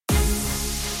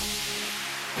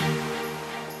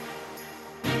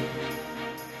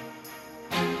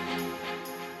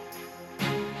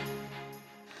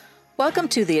Welcome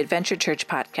to the Adventure Church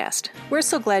podcast. We're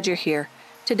so glad you're here.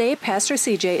 Today, Pastor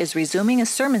CJ is resuming a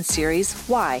sermon series,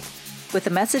 Why, with a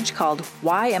message called,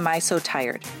 Why Am I So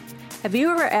Tired? Have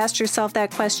you ever asked yourself that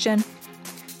question?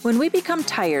 When we become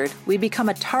tired, we become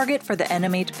a target for the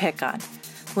enemy to pick on.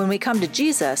 When we come to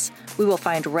Jesus, we will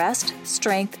find rest,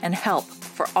 strength, and help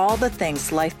for all the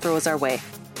things life throws our way.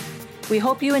 We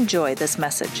hope you enjoy this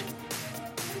message.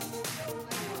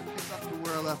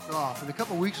 Left off. And a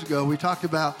couple weeks ago, we talked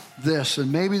about this,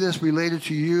 and maybe this related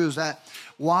to you, is that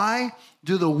why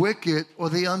do the wicked or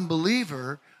the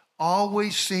unbeliever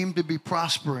always seem to be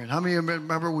prospering? How many of you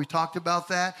remember we talked about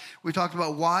that? We talked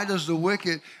about why does the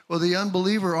wicked or the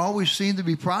unbeliever always seem to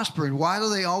be prospering? Why do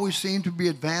they always seem to be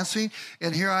advancing?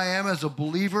 And here I am as a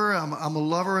believer. I'm a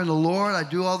lover in the Lord. I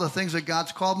do all the things that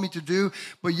God's called me to do,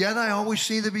 but yet I always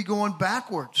seem to be going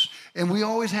backwards. And we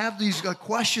always have these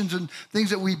questions and things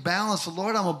that we balance.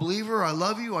 Lord, I'm a believer. I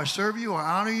love you. I serve you.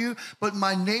 I honor you. But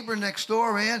my neighbor next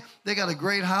door, man, they got a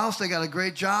great house. They got a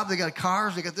great job. They got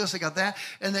cars. They got this. They got that.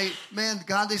 And they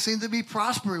seem to be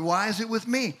prospering. Why is it with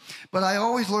me? But I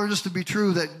always learned this to be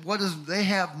true, that what they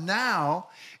have now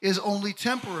is only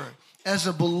temporary. As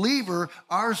a believer,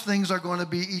 our things are going to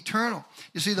be eternal.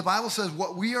 You see, the Bible says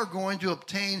what we are going to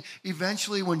obtain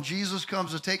eventually when Jesus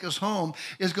comes to take us home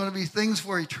is going to be things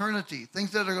for eternity,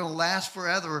 things that are going to last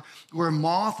forever, where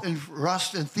moth and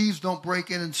rust and thieves don't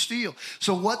break in and steal.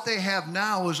 So what they have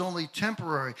now is only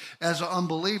temporary as an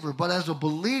unbeliever. But as a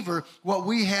believer, what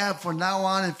we have for now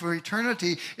on and for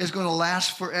eternity is going to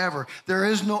last forever. There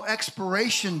is no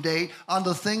expiration date on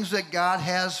the things that God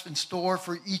has in store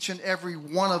for each and every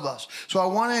one of us. So I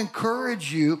want to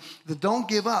encourage you that don't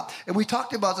give up. And we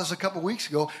talked about this a couple weeks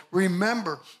ago.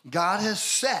 Remember, God has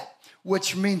set,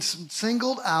 which means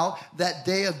singled out, that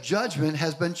day of judgment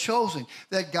has been chosen.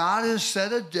 That God has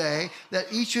set a day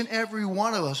that each and every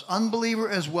one of us, unbeliever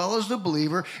as well as the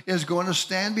believer, is going to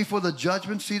stand before the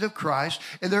judgment seat of Christ.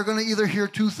 And they're going to either hear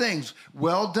two things.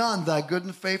 Well done, thy good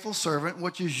and faithful servant,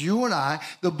 which is you and I,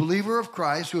 the believer of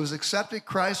Christ, who has accepted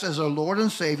Christ as our Lord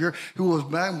and Savior, who has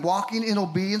been walking in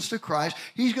obedience to Christ.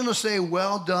 He's going to say,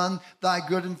 well done, thy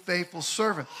good and faithful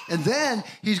servant. And then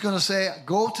he's going to say,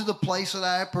 go to the place that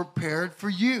I have prepared for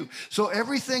you. So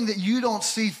everything that you don't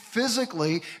see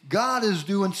physically, God is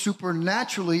doing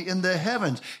supernaturally in the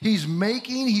heavens. He's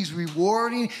making, he's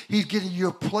rewarding, he's getting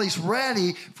your place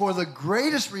ready for the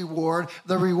greatest reward,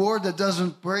 the reward that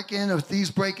doesn't break in or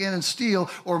thieves break in and steal,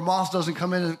 or moth doesn't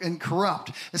come in and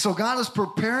corrupt. And so God is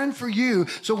preparing for you.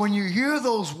 So when you hear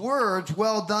those words,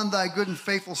 well done, thy good and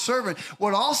faithful servant,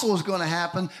 what also is going to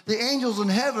happen, the angels in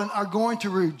heaven are going to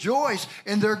rejoice,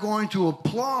 and they're going to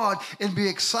applaud and be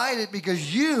excited,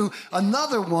 because you,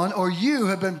 another one, or you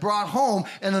have been brought home,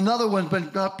 and another one's been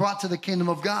brought to the kingdom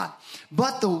of God.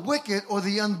 But the wicked or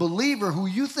the unbeliever, who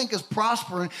you think is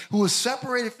prospering, who is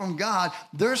separated from God,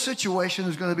 their situation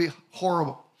is going to be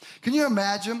horrible. Can you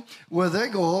imagine where they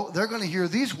go? They're going to hear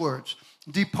these words: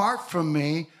 depart from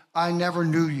me, I never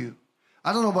knew you.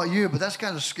 I don't know about you, but that's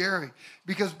kind of scary,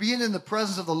 because being in the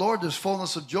presence of the Lord, there's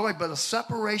fullness of joy, but a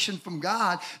separation from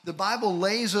God, the Bible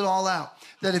lays it all out.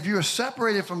 That if you're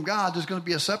separated from God, there's going to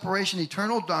be a separation,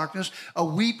 eternal darkness, a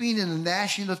weeping and a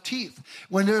gnashing of teeth.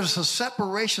 When there's a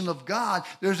separation of God,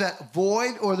 there's that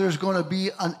void, or there's going to be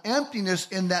an emptiness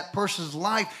in that person's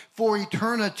life for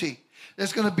eternity.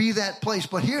 There's going to be that place.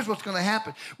 But here's what's going to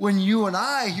happen. When you and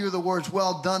I hear the words,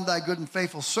 well done, thy good and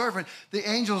faithful servant, the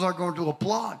angels are going to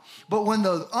applaud. But when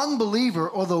the unbeliever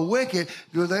or the wicked,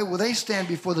 when they stand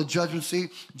before the judgment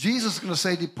seat, Jesus is going to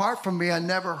say, depart from me, I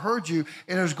never heard you.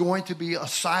 And there's going to be a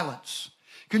silence.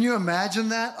 Can you imagine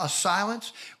that? A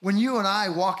silence? When you and I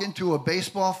walk into a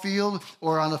baseball field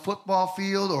or on a football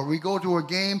field, or we go to a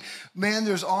game, man,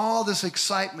 there's all this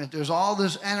excitement. There's all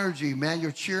this energy, man.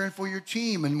 You're cheering for your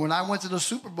team. And when I went to the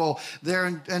Super Bowl there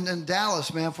in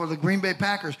Dallas, man, for the Green Bay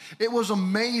Packers, it was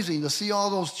amazing to see all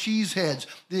those cheeseheads,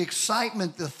 the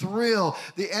excitement, the thrill,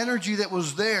 the energy that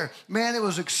was there. Man, it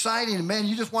was exciting. Man,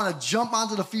 you just want to jump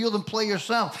onto the field and play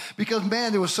yourself, because,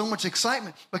 man, there was so much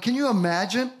excitement. But can you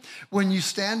imagine when you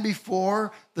stand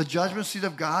before the judgment seat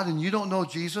of God and you don't know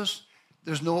Jesus?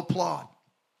 There's no applaud.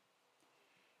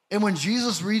 And when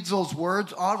Jesus reads those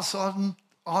words, all of a sudden,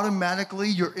 automatically,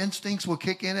 your instincts will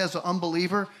kick in as an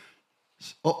unbeliever.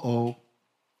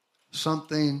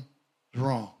 Something's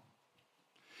wrong.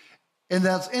 And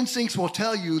those instincts will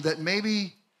tell you that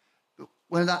maybe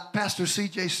when Pastor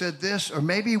CJ said this, or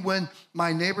maybe when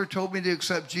my neighbor told me to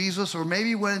accept Jesus, or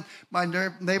maybe when my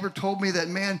neighbor told me that,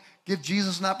 man, give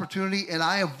Jesus an opportunity, and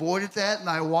I avoided that and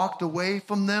I walked away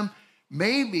from them,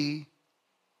 maybe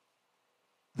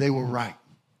they were right.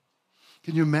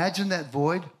 Can you imagine that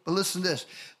void? But listen to this.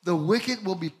 The wicked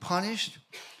will be punished,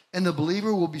 and the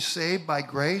believer will be saved by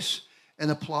grace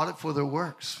and applauded for their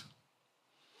works.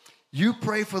 You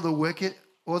pray for the wicked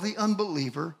or the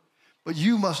unbeliever, but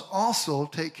you must also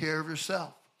take care of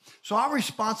yourself. So our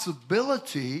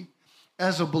responsibility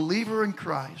as a believer in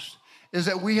Christ is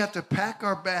that we have to pack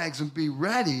our bags and be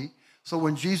ready so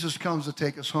when Jesus comes to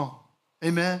take us home.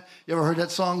 Amen? You ever heard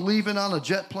that song, Leaving on a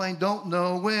Jet Plane, Don't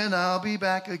Know When I'll Be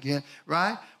Back Again,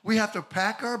 right? We have to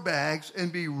pack our bags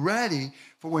and be ready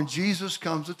for when Jesus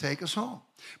comes to take us home.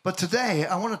 But today,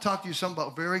 I want to talk to you something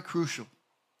about very crucial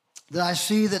that I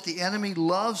see that the enemy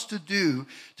loves to do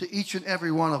to each and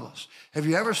every one of us. Have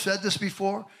you ever said this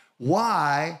before?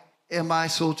 Why am I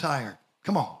so tired?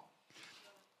 Come on.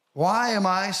 Why am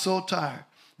I so tired?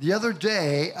 The other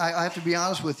day, I have to be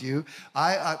honest with you,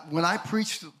 when I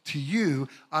preached to you,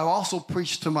 I also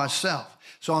preached to myself.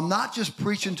 So I'm not just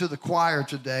preaching to the choir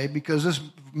today because this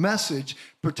message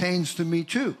pertains to me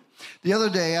too. The other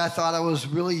day, I thought I was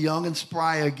really young and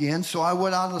spry again, so I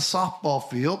went on the softball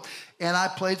field, and I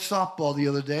played softball the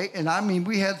other day, and I mean,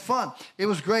 we had fun. It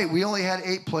was great. We only had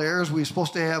 8 players. We were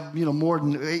supposed to have, more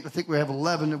than 8. I think we have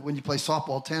 11 when you play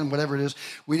softball, 10, whatever it is.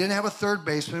 We didn't have a third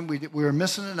baseman. We were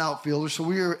missing an outfielder, so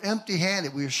we were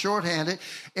empty-handed. We were short-handed,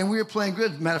 and we were playing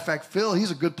good. Matter of fact, Phil,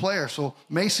 he's a good player. So,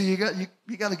 Macy, you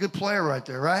got a good player right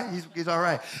there, right? He's all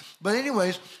right. But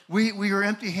anyways, we were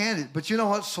empty-handed. But you know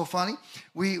what's so funny?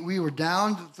 We were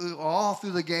down all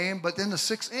through the game, but then the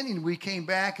 6th inning, we came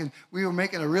back, and we were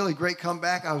making a really great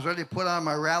comeback. I was ready to put on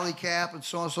my rally cap and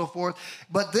so on and so forth.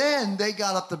 But then they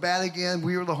got up to bat again.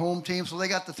 We were the home team, so they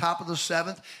got the top of the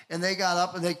 7th, and they got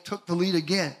up and they took the lead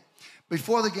again.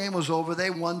 Before the game was over, they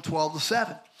won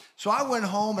 12-7. So I went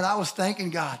home and I was thanking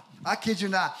God. I kid you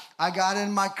not. I got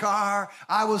in my car.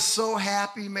 I was so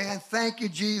happy, man. Thank you,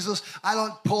 Jesus. I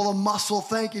don't pull a muscle.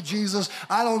 Thank you, Jesus.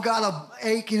 I don't got a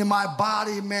aching in my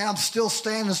body, man. I'm still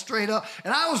standing straight up.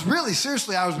 And I was really,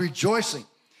 seriously, I was rejoicing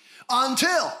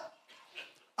until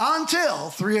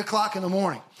 3 o'clock in the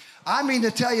morning. I mean to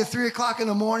tell you, 3 o'clock in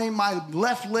the morning, my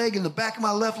left leg and the back of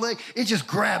my left leg, it just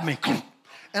grabbed me.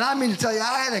 And I mean to tell you,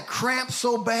 I had a cramp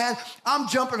so bad, I'm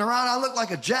jumping around. I look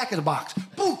like a jack in a box.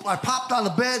 Boom, I popped out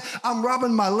of bed. I'm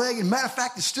rubbing my leg. And matter of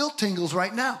fact, it still tingles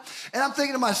right now. And I'm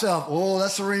thinking to myself, oh,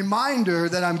 that's a reminder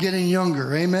that I'm getting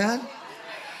younger. Amen?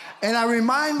 And I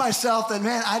remind myself that,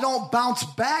 man, I don't bounce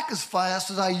back as fast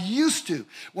as I used to.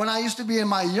 When I used to be in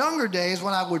my younger days,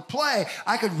 when I would play,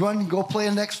 I could run and go play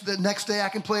the next day. I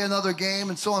can play another game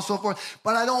and so on and so forth.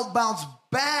 But I don't bounce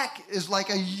back as like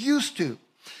I used to.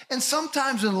 And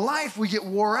sometimes in life, we get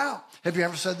wore out. Have you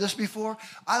ever said this before?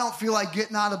 I don't feel like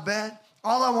getting out of bed.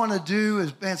 All I want to do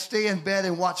is, man, stay in bed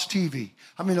and watch TV.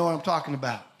 How many know what I'm talking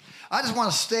about? I just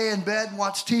want to stay in bed and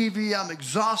watch TV. I'm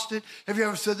exhausted. Have you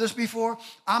ever said this before?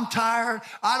 I'm tired.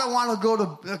 I don't want to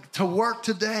go to work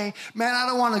today. Man, I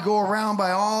don't want to go around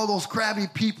by all those crabby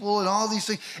people and all these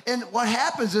things. And what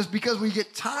happens is because we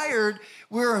get tired,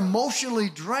 we're emotionally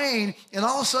drained, and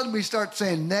all of a sudden we start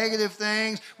saying negative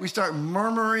things. We start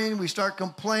murmuring. We start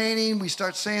complaining. We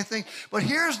start saying things. But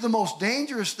here's the most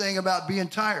dangerous thing about being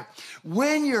tired.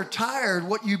 When you're tired,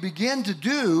 what you begin to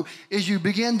do is you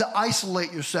begin to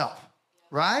isolate yourself.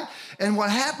 Right? And what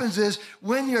happens is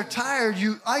when you're tired,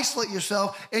 you isolate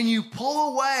yourself and you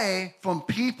pull away from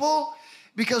people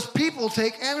because people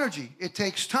take energy. It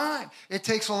takes time. It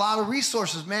takes a lot of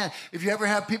resources. Man, if you ever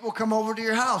have people come over to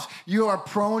your house, you are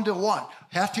prone to what?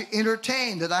 Have to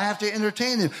entertain, that I have to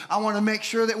entertain them. I want to make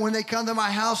sure that when they come to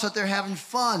my house that they're having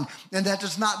fun and that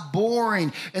it's not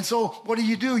boring. And so what do?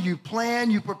 You plan,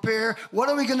 you prepare. What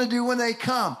are we going to do when they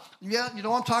come? Yeah, you know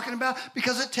what I'm talking about?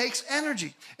 Because it takes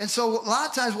energy. And so a lot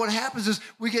of times what happens is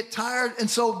we get tired. And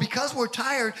so because we're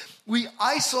tired, we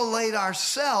isolate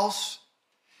ourselves.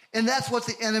 And that's what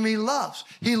the enemy loves.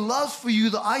 He loves for you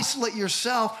to isolate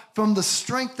yourself from the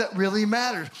strength that really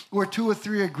matters. Where 2 or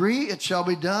 3 agree, it shall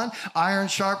be done. Iron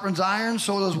sharpens iron,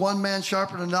 so does one man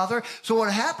sharpen another. So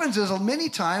what happens is many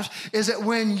times is that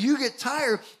when you get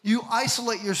tired, you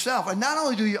isolate yourself. And not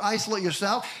only do you isolate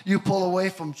yourself, you pull away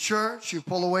from church, you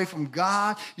pull away from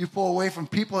God, you pull away from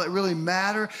people that really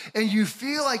matter, and you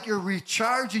feel like you're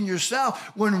recharging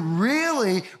yourself when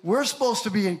really we're supposed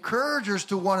to be encouragers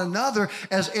to one another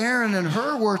as Aaron and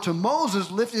Hur were to Moses,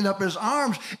 lifting up his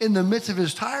arms in the midst of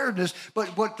his tiredness. But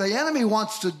what the enemy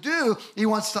wants to do, he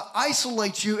wants to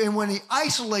isolate you. And when he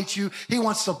isolates you, he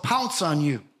wants to pounce on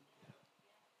you.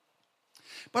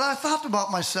 But I thought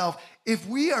about myself, if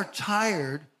we are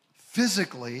tired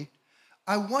physically,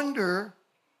 I wonder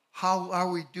how are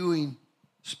we doing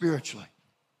spiritually?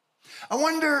 I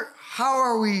wonder how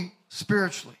are we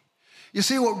spiritually? You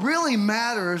see, what really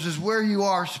matters is where you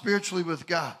are spiritually with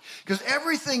God, because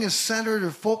everything is centered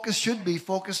or should be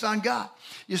focused on God.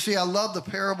 You see, I love the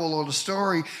parable or the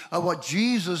story of what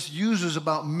Jesus uses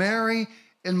about Mary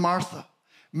and Martha.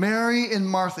 Mary and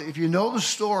Martha, if you know the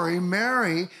story,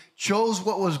 Mary chose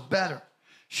what was better.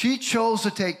 She chose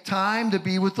to take time to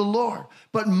be with the Lord.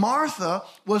 But Martha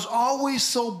was always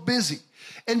so busy.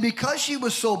 And because she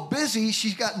was so busy,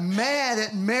 she got mad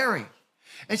at Mary.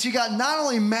 And she got not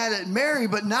only mad at Mary,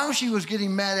 but now she was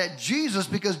getting mad at Jesus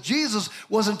because Jesus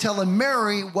wasn't telling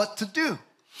Mary what to do.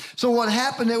 So what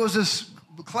happened, there was this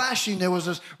clashing, there was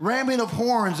this ramming of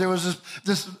horns, there was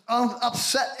this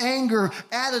upset anger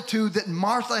attitude that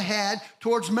Martha had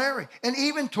towards Mary and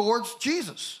even towards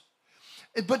Jesus.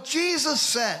 But Jesus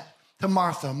said to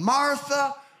Martha,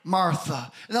 Martha,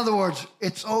 Martha. In other words,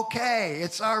 it's okay.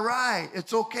 It's all right.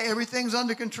 It's okay. Everything's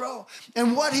under control.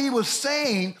 And what he was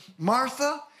saying,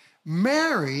 Martha,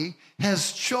 Mary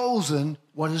has chosen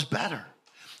what is better.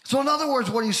 So in other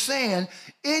words, what he's saying,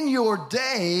 in your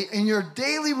day, in your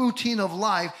daily routine of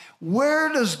life,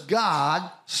 where does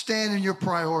God stand in your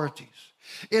priorities?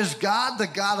 Is God the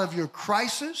God of your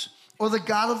crisis or the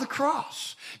God of the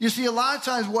cross? You see, a lot of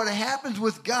times what happens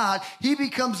with God, he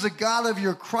becomes the God of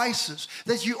your crisis.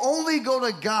 That you only go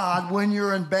to God when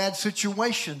you're in bad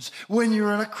situations, when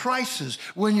you're in a crisis,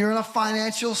 when you're in a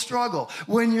financial struggle,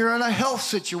 when you're in a health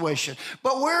situation.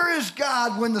 But where is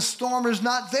God when the storm is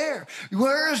not there?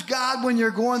 Where is God when you're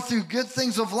going through good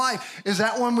things of life? Is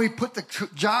that when we put the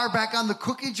jar back on the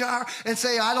cookie jar and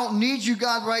say, I don't need you,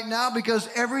 God, right now because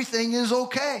everything is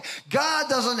okay? God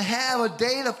doesn't have a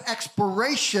date of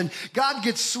expiration. God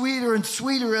gets sweeter and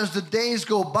sweeter as the days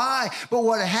go by. But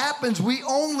what happens, we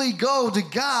only go to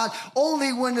God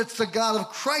only when it's the God of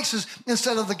crisis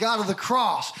instead of the God of the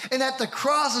cross. And at the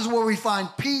cross is where we find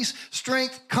peace,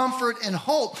 strength, comfort, and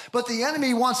hope. But the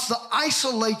enemy wants to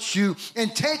isolate you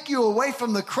and take you away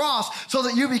from the cross so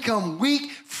that you become weak,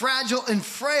 fragile, and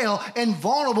frail and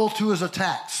vulnerable to his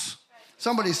attacks.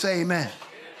 Somebody say amen.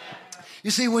 You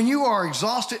see, when you are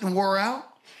exhausted and wore out,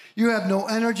 you have no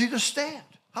energy to stand.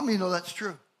 How many know that's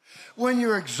true? When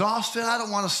you're exhausted, I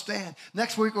don't want to stand.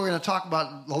 Next week, we're going to talk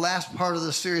about the last part of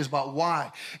this series about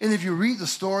why. And if you read the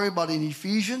story about in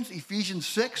Ephesians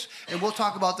 6, and we'll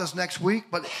talk about this next week.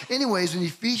 But anyways, in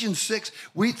Ephesians 6,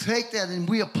 we take that and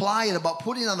we apply it about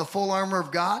putting on the full armor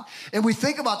of God. And we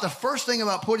think about the first thing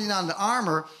about putting on the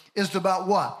armor is about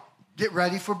what? Get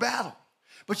ready for battle.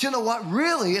 But you know what?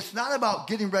 Really, it's not about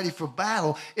getting ready for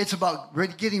battle. It's about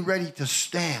getting ready to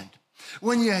stand.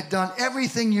 When you have done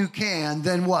everything you can,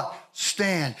 then what?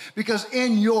 Stand. Because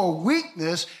in your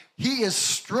weakness, he is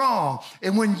strong.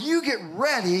 And when you get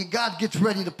ready, God gets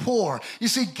ready to pour. You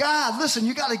see, God, listen,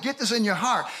 you got to get this in your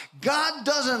heart. God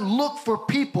doesn't look for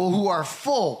people who are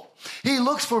full. He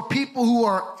looks for people who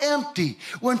are empty.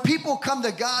 When people come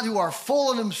to God who are full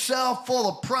of themselves, full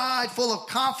of pride, full of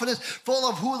confidence, full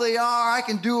of who they are, I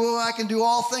can do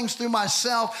all things through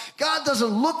myself. God doesn't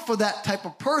look for that type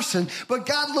of person, but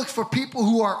God looks for people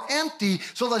who are empty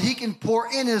so that he can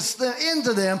pour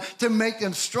into them to make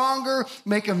them stronger,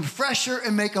 make them fresher,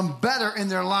 and make them better in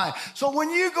their life. So when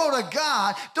you go to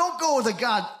God, don't go to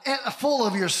God full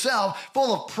of yourself,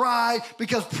 full of pride,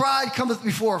 because pride cometh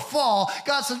before a fall.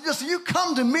 God said, listen, you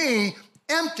come to me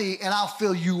empty and I'll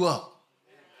fill you up.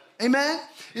 Amen?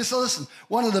 And so listen,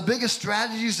 one of the biggest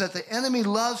strategies that the enemy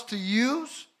loves to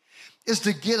use is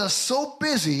to get us so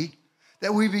busy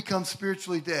that we become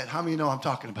spiritually dead. How many know I'm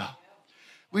talking about?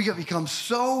 We become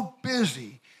so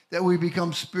busy that we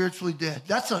become spiritually dead.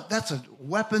 That's a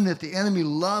weapon that the enemy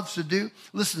loves to do.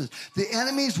 Listen, the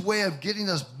enemy's way of getting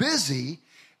us busy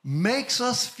makes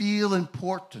us feel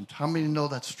important. How many know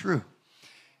that's true?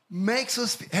 Makes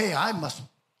us, hey,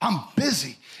 I'm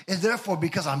busy. And therefore,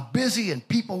 because I'm busy and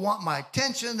people want my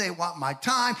attention, they want my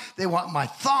time, they want my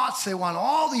thoughts, they want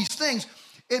all these things,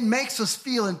 it makes us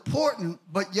feel important,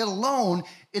 but yet alone,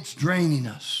 it's draining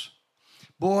us.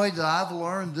 Boy, did I've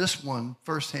learned this one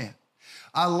firsthand.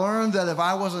 I learned that if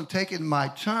I wasn't taking my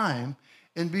time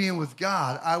in being with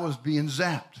God, I was being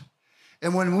zapped.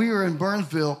 And when we were in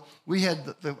Burnsville, we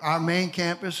had our main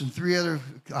campus and 3 other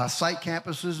site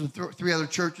campuses and 3 other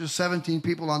churches, 17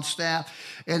 people on staff.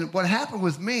 And what happened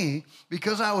with me,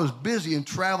 because I was busy and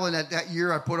traveling that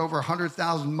year, I put over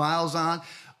 100,000 miles on,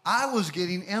 I was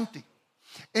getting empty.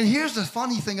 And here's the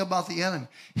funny thing about the enemy.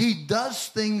 He does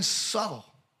things subtle.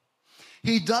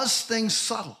 He does things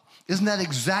subtle. Isn't that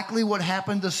exactly what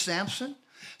happened to Samson?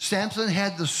 Samson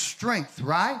had the strength,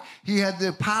 right? He had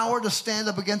the power to stand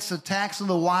up against the attacks of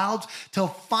the wilds till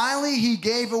finally he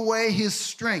gave away his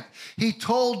strength. He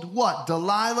told what?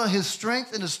 Delilah his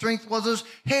strength, and his strength was his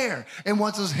hair. And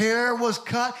once his hair was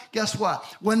cut, guess what?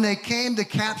 When they came to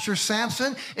capture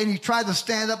Samson and he tried to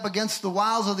stand up against the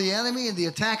wiles of the enemy and the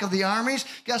attack of the armies,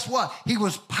 guess what? He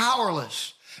was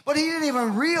powerless. But he didn't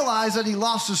even realize that he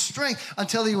lost his strength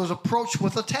until he was approached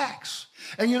with attacks.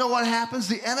 And you know what happens?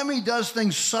 The enemy does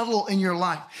things subtle in your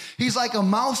life. He's like a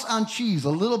mouse on cheese, a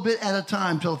little bit at a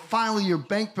time, till finally you're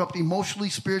bankrupt emotionally,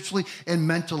 spiritually, and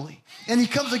mentally. And he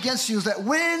comes against you is that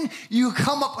when you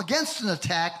come up against an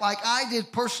attack, like I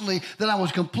did personally, that I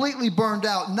was completely burned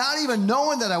out, not even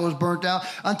knowing that I was burnt out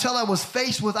until I was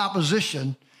faced with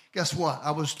opposition, guess what?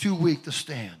 I was too weak to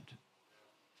stand.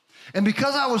 And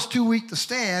because I was too weak to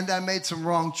stand, I made some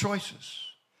wrong choices.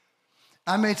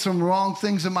 I made some wrong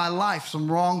things in my life,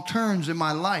 some wrong turns in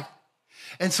my life.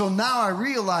 And so now I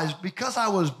realize because I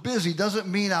was busy doesn't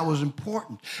mean I was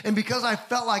important. And because I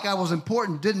felt like I was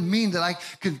important didn't mean that I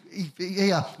could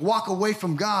walk away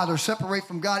from God or separate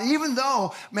from God. Even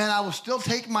though, man, I was still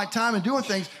taking my time and doing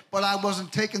things, but I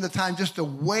wasn't taking the time just to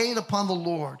wait upon the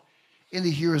Lord and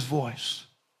to hear his voice.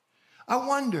 I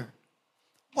wonder,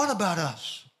 what about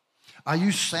us? Are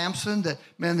you Samson that,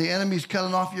 man, the enemy's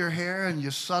cutting off your hair and you're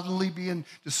suddenly being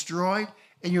destroyed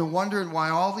and you're wondering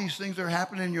why all these things are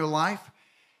happening in your life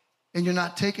and you're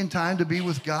not taking time to be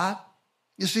with God?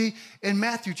 You see, in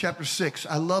Matthew chapter 6,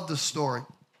 I love this story.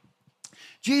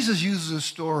 Jesus uses this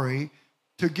story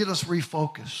to get us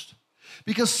refocused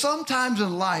because sometimes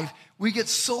in life we get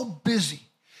so busy.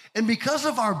 And because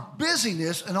of our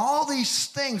busyness and all these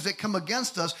things that come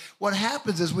against us, what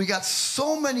happens is we got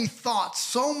so many thoughts,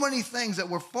 so many things that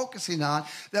we're focusing on,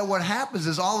 that what happens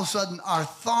is all of a sudden our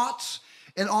thoughts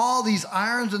and all these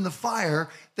irons in the fire,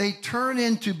 they turn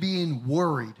into being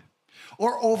worried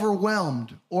or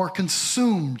overwhelmed or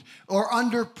consumed or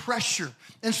under pressure.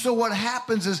 And so what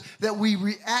happens is that we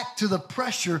react to the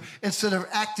pressure instead of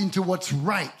acting to what's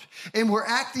right. And we're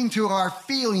acting to our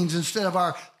feelings instead of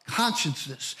our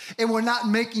consciousness, and we're not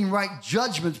making right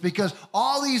judgments because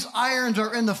all these irons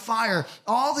are in the fire.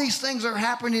 All these things are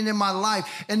happening in my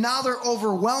life, and now they're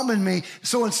overwhelming me.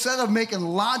 So instead of making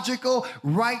logical,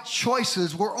 right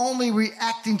choices, we're only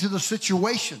reacting to the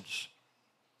situations.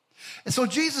 And so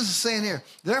Jesus is saying here,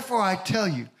 therefore I tell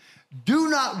you, do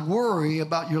not worry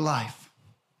about your life.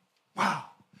 Wow.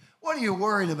 What are you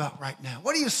worried about right now?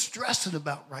 What are you stressing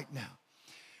about right now?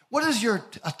 What is your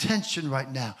attention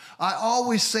right now? I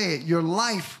always say it, your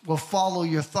life will follow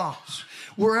your thoughts.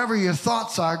 Wherever your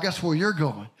thoughts are, guess where you're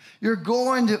going? You're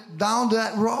going down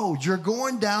that road. You're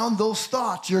going down those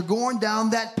thoughts. You're going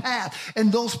down that path.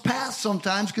 And those paths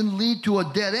sometimes can lead to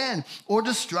a dead end or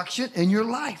destruction in your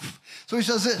life. So he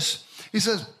says this. He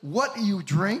says, what you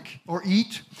drink or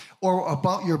eat or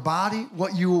about your body,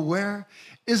 what you will wear,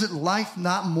 isn't life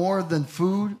not more than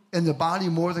food and the body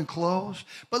more than clothes?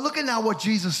 But look at now what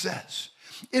Jesus says.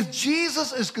 If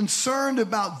Jesus is concerned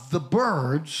about the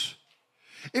birds,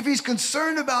 if he's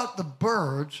concerned about the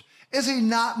birds, is he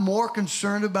not more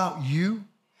concerned about you?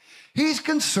 He's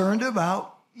concerned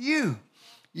about you.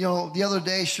 You know, the other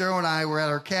day, Cheryl and I were at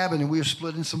our cabin and we were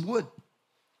splitting some wood.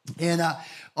 And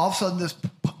all of a sudden,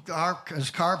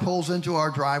 his car pulls into our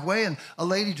driveway, and a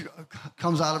lady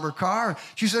comes out of her car.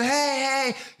 She said,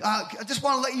 hey, I just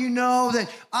want to let you know that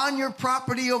on your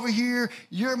property over here,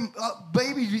 your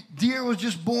baby deer was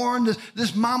just born.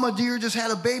 This mama deer just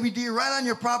had a baby deer right on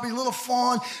your property, a little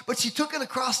fawn, but she took it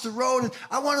across the road, and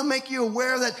I want to make you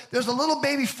aware that there's a little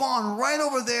baby fawn right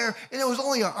over there, and it was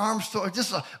only an arm's length,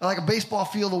 just like a baseball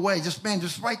field away, just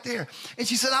right there. And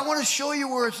she said, I want to show you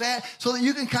where it's at so that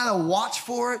you can kind of watch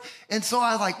for it. And so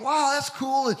I was like, wow, that's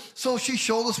cool. And so she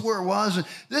showed us where it was. And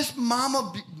this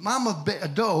mama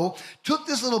doe took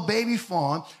this little baby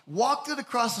fawn, walked it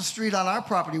across the street on our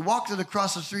property, walked it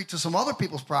across the street to some other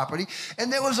people's property.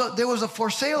 And there was a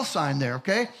for sale sign there,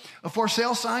 okay? A for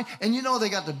sale sign. And you know, they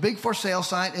got the big for sale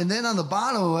sign. And then on the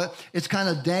bottom of it, it's kind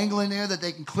of dangling there that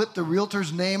they can clip the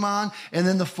realtor's name on and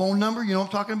then the phone number. You know what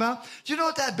I'm talking about? Do you know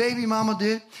what that baby mama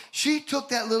did? She took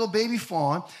that little baby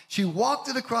fawn, she walked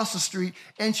it across the street,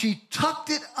 and she tucked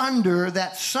it under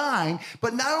that sign.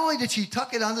 But not only did she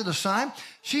tuck it under the sign,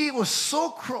 she was so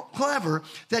clever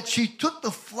that she took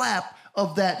the flap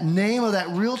of that name of that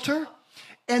realtor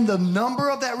and the number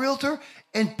of that realtor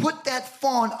and put that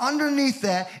fawn underneath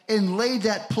that and laid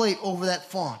that plate over that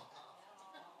fawn.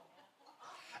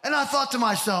 And I thought to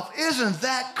myself, isn't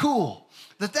that cool?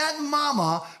 That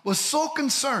mama was so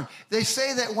concerned. They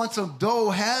say that once a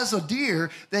doe has a deer,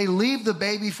 they leave the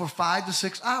baby for 5 to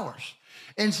 6 hours.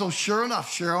 And so sure enough,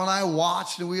 Cheryl and I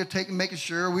watched, and we were making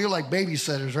sure, we were like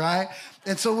babysitters, right?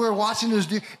 And so we were watching this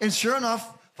deer, and sure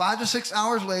enough, 5 to 6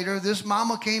 hours later, this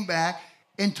mama came back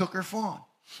and took her fawn.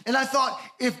 And I thought,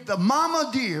 if the mama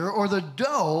deer or the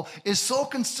doe is so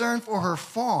concerned for her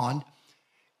fawn,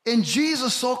 and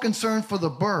Jesus so concerned for the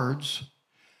birds,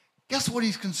 guess what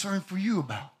he's concerned for you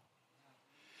about?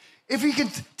 If he can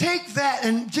take that,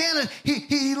 and Janet,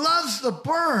 he loves the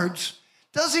birds,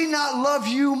 does he not love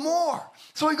you more?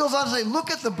 So he goes on to say, look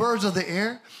at the birds of the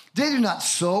air. They do not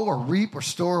sow or reap or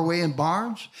store away in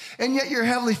barns, and yet your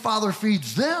heavenly Father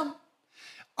feeds them.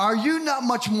 Are you not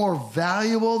much more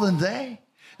valuable than they?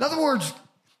 In other words,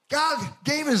 God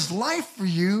gave his life for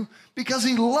you because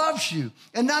he loves you.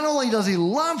 And not only does he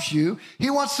love you, he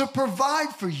wants to provide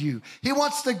for you. He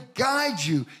wants to guide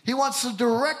you. He wants to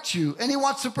direct you. And he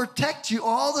wants to protect you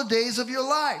all the days of your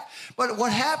life. But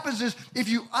what happens is if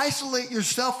you isolate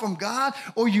yourself from God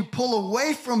or you pull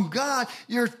away from God,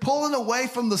 you're pulling away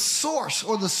from the source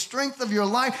or the strength of your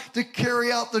life to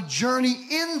carry out the journey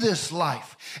in this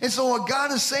life. And so what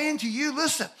God is saying to you,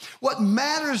 listen, what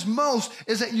matters most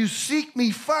is that you seek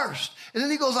me first. And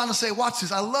then he goes on to say, watch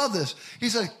this, I love this. He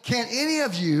said, can any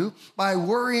of you, by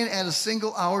worrying, add a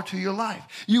single hour to your life?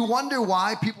 You wonder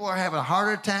why people are having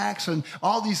heart attacks and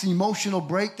all these emotional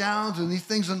breakdowns and these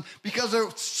things, and because they're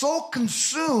so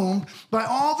consumed by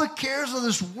all the cares of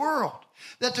this world,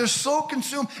 that they're so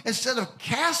consumed, instead of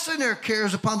casting their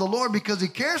cares upon the Lord because he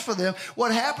cares for them,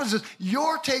 what happens is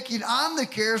you're taking on the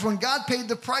cares when God paid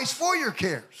the price for your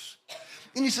cares.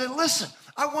 And he said, listen,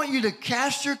 I want you to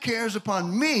cast your cares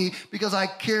upon me because I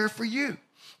care for you.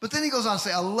 But then he goes on to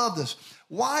say, I love this.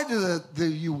 Why do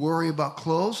you worry about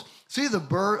clothes? See the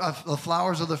the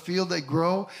flowers of the field, they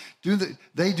grow.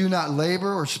 They do not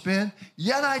labor or spin.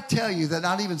 Yet I tell you that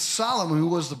not even Solomon, who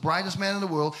was the brightest man in the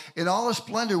world, in all his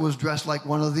splendor was dressed like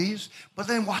one of these. But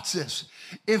then watch this.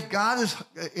 If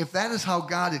that is how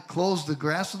God had clothed the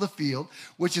grass of the field,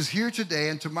 which is here today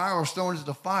and tomorrow is thrown into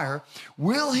the fire,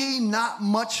 will he not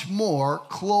much more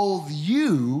clothe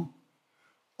you,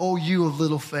 O you of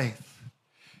little faith?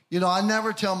 You know, I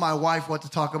never tell my wife what to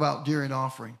talk about during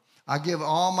offering. I give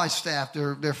all my staff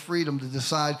their freedom to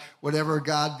decide whatever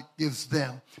God gives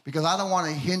them, because I don't want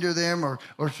to hinder them or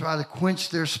try to quench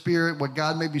their spirit, what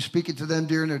God may be speaking to them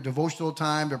during their devotional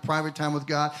time, their private time with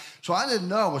God. So I didn't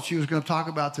know what she was going to talk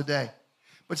about today.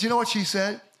 But you know what she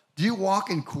said? Do you walk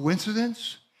in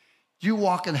coincidence? Do you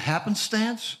walk in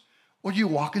happenstance? Or do you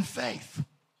walk in faith?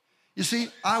 You see,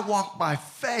 I walk by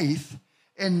faith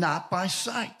and not by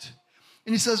sight.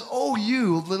 And he says, oh,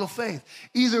 you of little faith.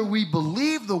 Either we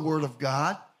believe the word of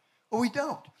God or we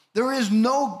don't. There is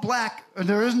no black, or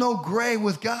there is no gray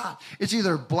with God. It's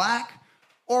either black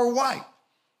or white.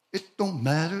 It don't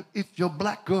matter if you're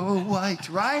black or white,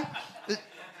 right?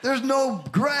 There's no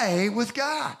gray with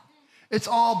God. It's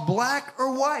all black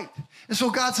or white. And so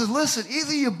God says, listen,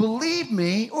 either you believe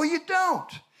me or you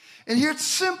don't. And here it's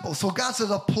simple. So God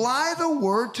says, apply the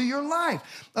word to your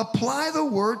life. Apply the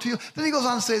word to you. Then he goes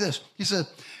on to say this. He says,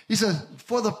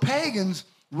 for the pagans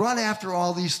run after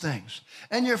all these things.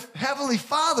 And your heavenly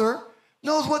Father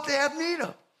knows what they have need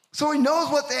of. So he knows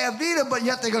what they have need of, but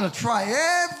yet they're going to try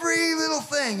every little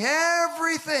thing,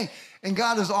 everything. And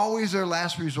God is always their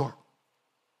last resort.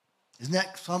 Isn't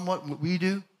that somewhat what we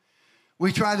do?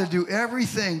 We try to do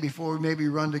everything before we maybe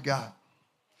run to God.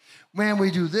 Man,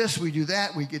 we do this, we do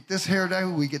that, we get this hair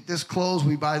done, we get this clothes,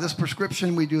 we buy this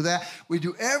prescription, we do that. We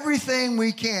do everything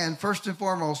we can, first and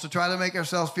foremost, to try to make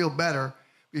ourselves feel better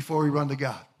before we run to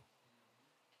God.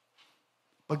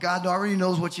 But God already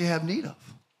knows what you have need of.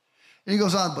 And he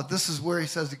goes on, but this is where he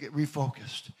says to get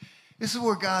refocused. This is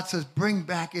where God says, bring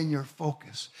back in your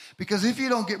focus. Because if you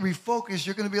don't get refocused,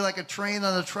 you're going to be like a train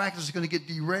on a track that's going to get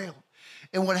derailed.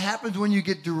 And what happens when you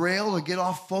get derailed or get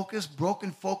off focus,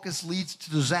 broken focus leads to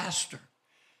disaster.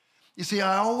 You see,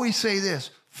 I always say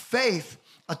this, faith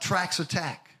attracts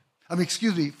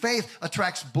faith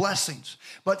attracts blessings,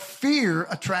 but fear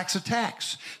attracts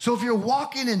attacks. So if you're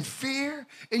walking in fear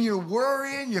and you're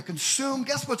worrying, you're consumed,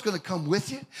 guess what's going to come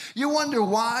with you? You wonder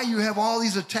why you have all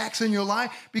these attacks in your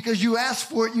life? Because you asked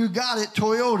for it, you got it,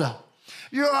 Toyota.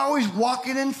 You're always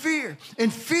walking in fear,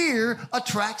 and fear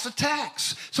attracts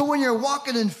attacks. So when you're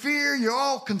walking in fear, you're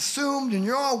all consumed and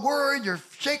you're all worried, you're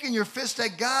shaking your fist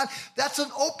at God, that's an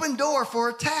open door for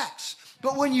attacks.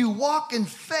 But when you walk in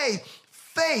faith,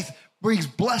 faith brings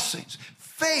blessings.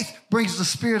 Faith brings the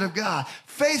Spirit of God.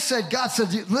 Faith said, God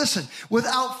said, listen,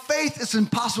 without faith, it's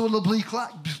impossible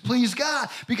to please God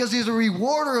because he's a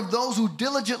rewarder of those who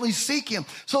diligently seek him.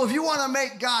 So if you want to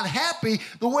make God happy,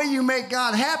 the way you make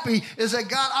God happy is that,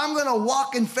 God, I'm going to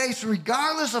walk in faith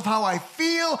regardless of how I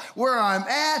feel, where I'm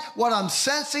at, what I'm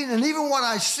sensing, and even what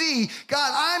I see.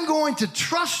 God, I'm going to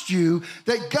trust you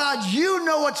that, God, you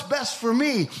know what's best for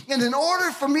me. And in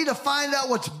order for me to find out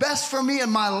what's best for me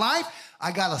in my life,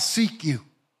 I got to seek you.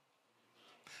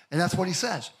 And that's what he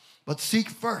says. But seek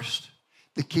first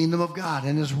the kingdom of God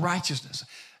and his righteousness.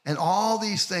 And all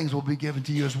these things will be given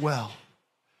to you as well.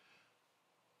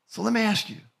 So let me ask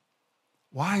you,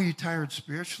 why are you tired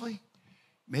spiritually?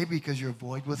 Maybe because you're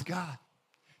void with God.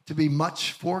 To be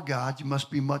much for God, you must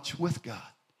be much with God.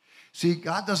 See,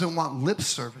 God doesn't want lip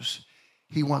service.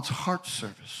 He wants heart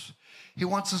service. He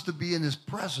wants us to be in his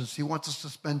presence. He wants us to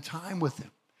spend time with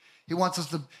him. He wants us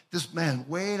to,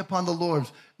 wait upon the Lord.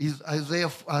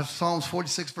 Psalms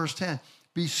 46, verse 10.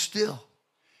 Be still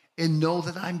and know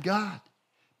that I'm God.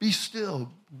 Be still.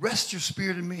 Rest your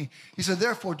spirit in me. He said,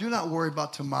 therefore, do not worry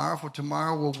about tomorrow, for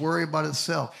tomorrow will worry about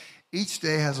itself. Each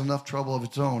day has enough trouble of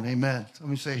its own. Amen. Let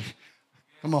me say,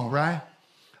 come on, right?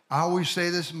 I always say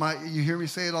this. You hear me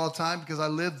say it all the time because I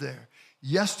live there.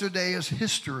 Yesterday is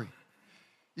history.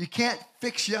 You can't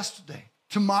fix yesterday.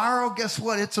 Tomorrow, guess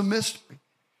what? It's a mystery.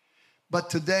 But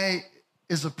today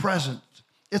is a present.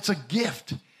 It's a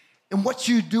gift. And what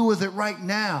you do with it right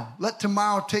now, let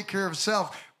tomorrow take care of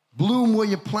itself. Bloom where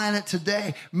you plant it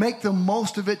today. Make the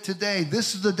most of it today.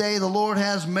 This is the day the Lord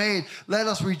has made. Let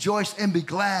us rejoice and be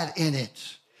glad in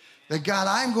it. That God,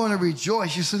 I'm going to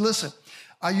rejoice. You say, listen,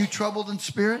 are you troubled in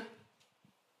spirit?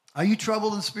 Are you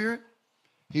troubled in spirit?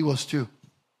 He was too.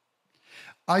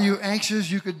 Are you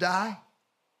anxious you could die?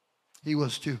 He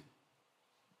was too.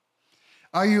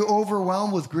 Are you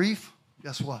overwhelmed with grief?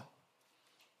 Guess what?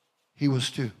 He was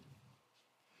too.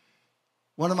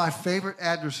 One of my favorite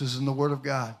addresses in the Word of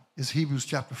God is Hebrews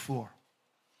chapter 4.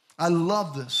 I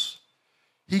love this.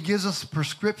 He gives us a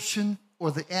prescription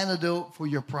or the antidote for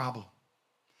your problem.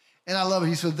 And I love it.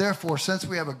 He said, therefore, since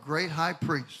we have a great high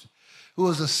priest who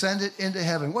has ascended into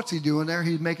heaven. What's he doing there?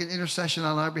 He's making intercession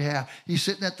on our behalf. He's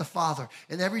sitting at the Father.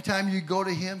 And every time you go to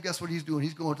him, guess what he's doing?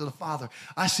 He's going to the Father.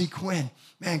 I see Quinn.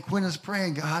 Man, Quinn is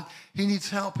praying, God. He needs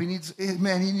help. He needs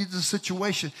a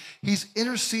situation. He's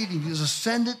interceding. He's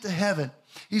ascended to heaven.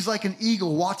 He's like an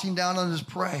eagle watching down on his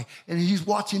prey, and he's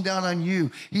watching down on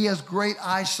you. He has great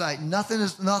eyesight. Nothing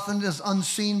is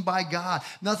unseen by God.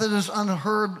 Nothing is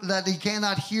unheard that he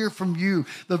cannot hear from you.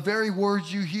 The very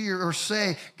words you hear or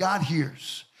say, God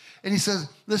hears. And he says,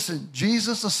 listen,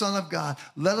 Jesus, the Son of God,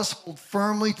 let us hold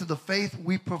firmly to the faith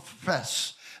we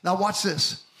profess. Now watch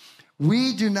this.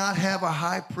 We do not have a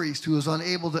high priest who is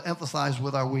unable to empathize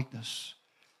with our weakness.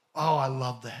 Oh, I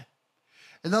love that.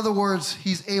 In other words,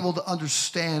 he's able to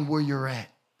understand where you're at.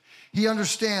 He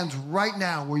understands right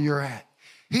now where you're at.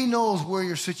 He knows where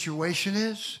your situation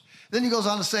is. Then he goes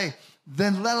on to say,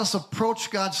 then let us approach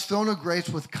God's throne of grace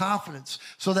with confidence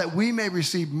so that we may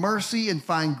receive mercy and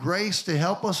find grace to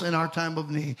help us in our time of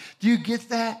need. Do you get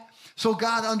that? So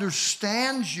God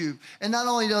understands you. And not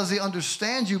only does he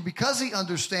understand you, because he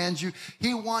understands you,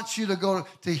 he wants you to go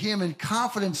to him in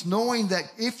confidence, knowing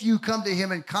that if you come to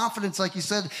him in confidence, like he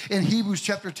said in Hebrews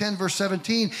chapter 10, verse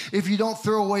 17, if you don't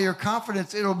throw away your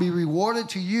confidence, it'll be rewarded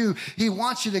to you. He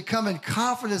wants you to come in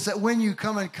confidence, that when you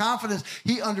come in confidence,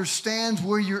 he understands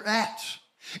where you're at.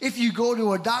 If you go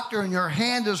to a doctor and your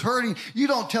hand is hurting, you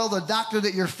don't tell the doctor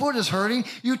that your foot is hurting.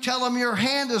 You tell him your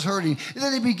hand is hurting. And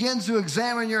then he begins to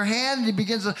examine your hand, and he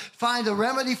begins to find a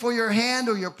remedy for your hand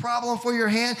or your problem for your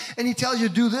hand. And he tells you,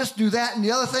 do this, do that, and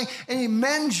the other thing. And he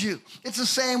mends you. It's the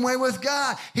same way with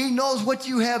God. He knows what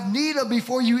you have need of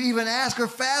before you even ask or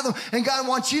fathom. And God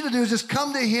wants you to do is just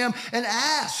come to him and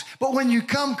ask. But when you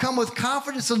come with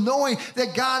confidence of knowing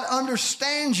that God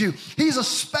understands you. He's a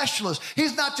specialist.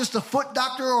 He's not just a foot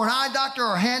doctor or an eye doctor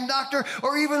or a hand doctor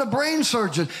or even a brain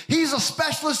surgeon. He's a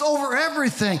specialist over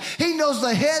everything. He knows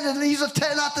the head and he's not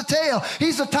the tail.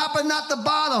 He's the top and not the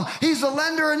bottom. He's the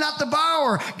lender and not the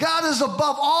borrower. God is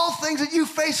above all things that you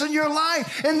face in your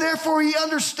life, and therefore he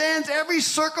understands every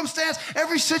circumstance,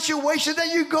 every situation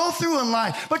that you go through in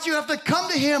life. But you have to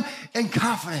come to him in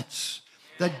confidence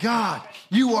that God,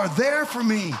 you are there for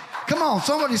me. Come on,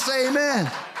 somebody say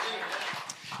amen.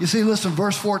 You see, listen,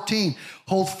 verse 14,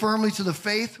 hold firmly to the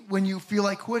faith when you feel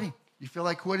like quitting. You feel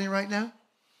like quitting right now?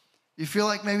 You feel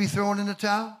like maybe throwing in the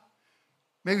towel?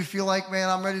 Maybe feel like, man,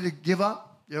 I'm ready to give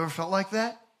up? You ever felt like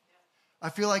that? I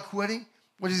feel like quitting.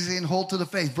 What is he saying? Hold to the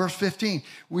faith. Verse 15,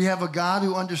 we have a God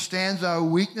who understands our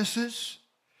weaknesses,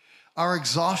 our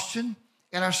exhaustion,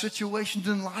 and our situations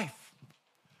in life.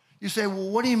 You say, well,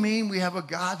 what do you mean we have a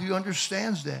God who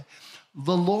understands that?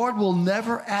 The Lord will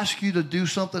never ask you to do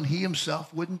something he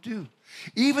himself wouldn't do.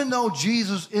 Even though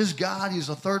Jesus is God, he's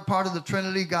a third part of the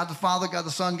Trinity, God the Father, God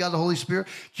the Son, God the Holy Spirit.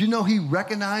 Do you know he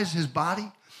recognized his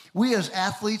body? We as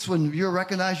athletes, when you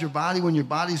recognize your body, when your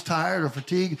body's tired or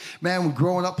fatigued, man, when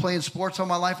growing up playing sports all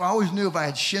my life, I always knew if I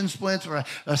had shin splints or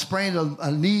I sprained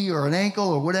a knee or an ankle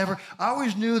or whatever, I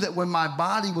always knew that when my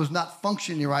body was not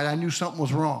functioning right, I knew something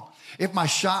was wrong. If my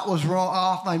shot was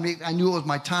off, I knew it was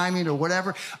my timing or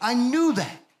whatever. I knew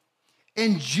that.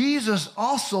 And Jesus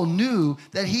also knew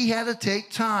that he had to take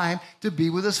time to be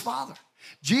with his Father.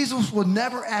 Jesus would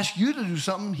never ask you to do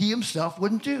something he himself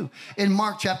wouldn't do. In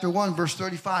Mark chapter 1, verse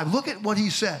 35, look at what he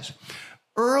says.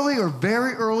 Early or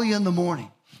very early in the morning,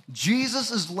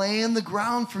 Jesus is laying the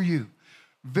ground for you.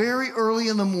 Very early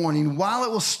in the morning, while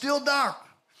it was still dark,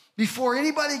 before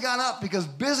anybody got up, because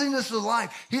busyness of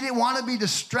life, he didn't want to be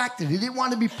distracted. He didn't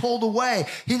want to be pulled away.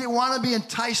 He didn't want to be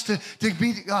enticed to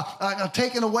be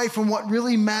taken away from what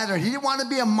really mattered. He didn't want to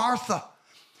be a Martha.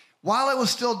 While it was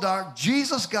still dark,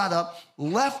 Jesus got up,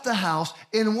 left the house,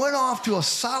 and went off to a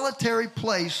solitary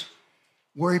place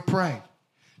where he prayed.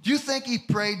 Do you think he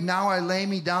prayed, now I lay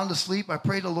me down to sleep, I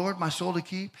pray the Lord my soul to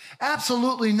keep?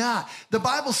 Absolutely not. The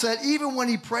Bible said even when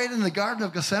he prayed in the Garden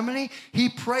of Gethsemane, he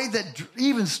prayed that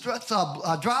even drops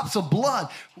of blood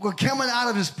were coming out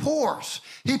of his pores.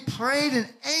 He prayed in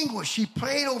anguish. He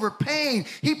prayed over pain.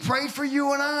 He prayed for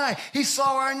you and I. He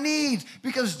saw our needs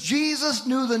because Jesus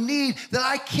knew the need that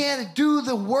I can't do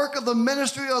the work of the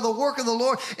ministry or the work of the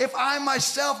Lord if I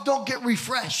myself don't get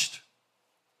refreshed.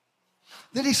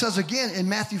 Then he says again in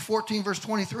Matthew 14, verse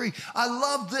 23, I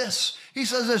love this. He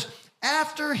says this,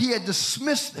 after he had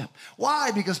dismissed them.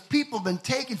 Why? Because people have been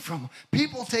taken from them.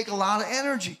 People take a lot of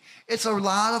energy. It's a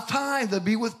lot of time to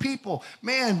be with people.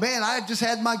 Man, I just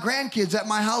had my grandkids at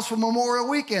my house for Memorial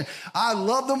Weekend. I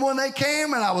loved them when they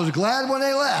came, and I was glad when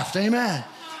they left. Amen.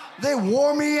 They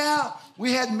wore me out.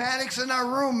 We had Maddox in our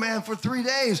room, man, for 3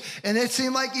 days, and it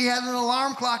seemed like he had an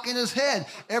alarm clock in his head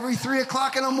every 3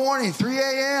 o'clock in the morning, 3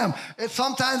 a.m., and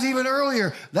sometimes even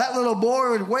earlier. That little boy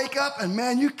would wake up, and,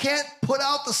 man, you can't put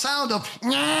out the sound of,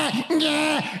 nah,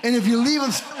 nah. And if you leave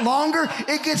him longer,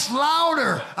 it gets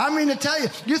louder. I mean to tell you,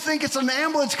 you think it's an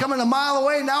ambulance coming a mile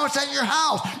away, now it's at your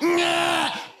house. Nah.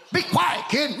 Be quiet,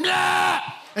 kid. Nah.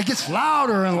 It gets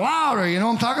louder and louder, you know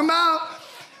what I'm talking about?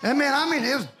 And man,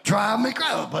 it was driving me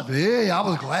crazy. But hey, I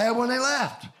was glad when they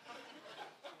left.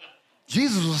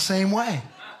 Jesus was the same way.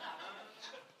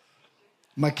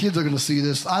 My kids are going to see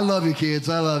this. I love you, kids.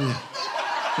 I love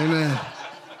you. Amen.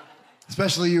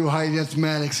 Especially you, Heidi. That's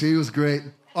Maddox. He was great.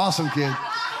 Awesome kid.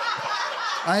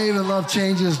 I even loved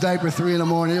changing his diaper 3 in the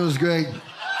morning. It was great.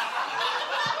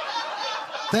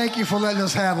 Thank you for letting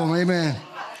us have him. Amen.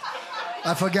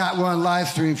 I forgot we're on live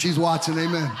stream. She's watching.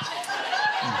 Amen.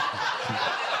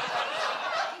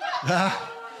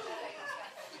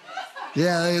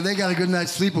 Yeah, they got a good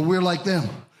night's sleep, but we're like them.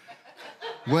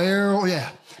 Yeah.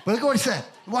 But look what he said.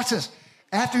 Watch this.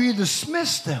 After he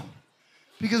dismissed them,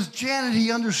 because Janet,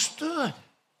 he understood.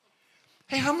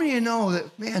 Hey, how many of you know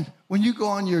that, man, when you go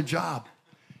on your job,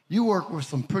 you work with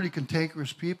some pretty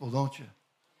cantankerous people, don't you?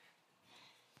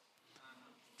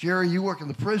 Jerry, you work in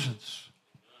the prisons.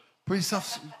 Pretty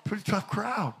tough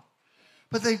crowd.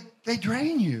 But they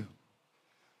drain you.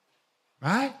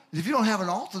 Right? If you don't have an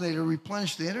alternator to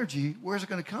replenish the energy, where's it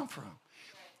going to come from?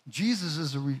 Jesus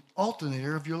is the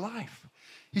alternator of your life.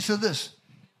 He said this.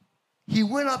 He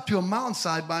went up to a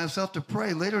mountainside by himself to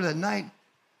pray. Later that night,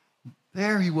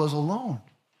 there he was alone.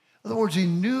 In other words, he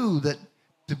knew that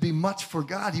to be much for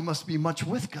God, he must be much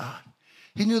with God.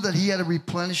 He knew that he had to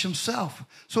replenish himself.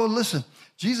 So listen,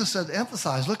 Jesus said to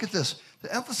emphasize. Look at this.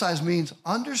 To emphasize means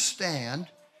understand.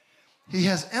 He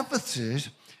has emphasis.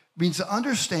 Means to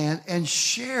understand and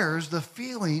shares the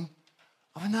feeling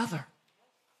of another.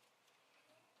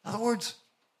 In other words,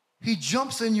 he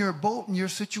jumps in your boat in your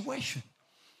situation.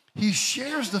 He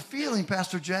shares the feeling,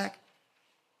 Pastor Jack,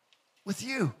 with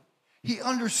you. He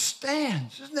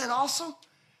understands. Isn't that awesome?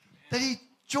 That he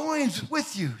joins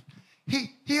with you.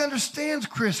 He understands,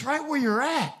 Chris, right where you're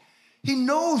at. He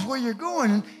knows where you're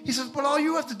going. And he says, but all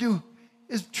you have to do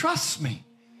is trust me.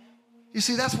 You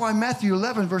see, that's why Matthew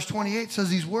 11, verse 28 says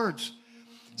these words.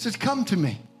 It says, come to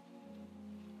me.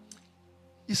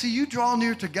 You see, you draw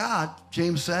near to God,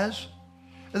 James says.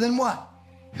 And then what?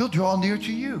 He'll draw near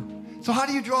to you. So how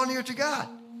do you draw near to God?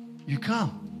 You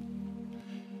come.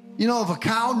 You know, if a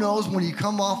cow knows when you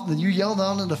come off and you yell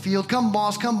down in the field, come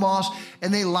boss,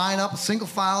 and they line up, single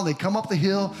file, they come up the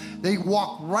hill, they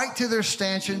walk right to their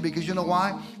stanchion because you know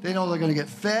why? They know they're going to get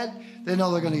fed, They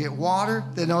know they're going to get water.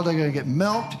 They know they're going to get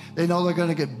milked. They know they're going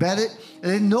to get bedded.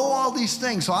 And they know all these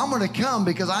things. So I'm going to come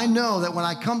because I know that when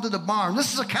I come to the barn,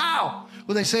 this is a cow.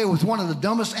 What they say it was one of the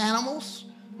dumbest animals.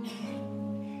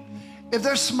 If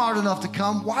they're smart enough to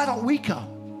come, why don't we come?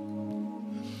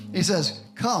 He says,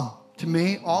 come to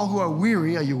me, all who are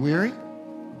weary. Are you weary?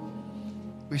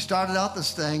 We started out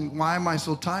this thing, why am I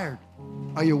so tired?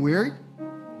 Are you weary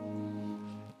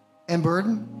and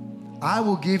burdened? I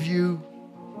will give you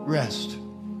rest.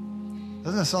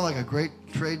 Doesn't that sound like a great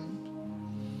trade?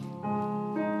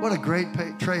 What a great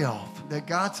trade-off. That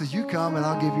God says, you come and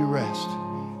I'll give you rest.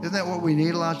 Isn't that what we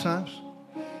need a lot of times?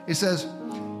 He says,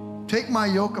 take my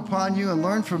yoke upon you and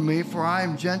learn from me, for I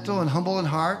am gentle and humble in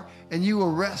heart, and you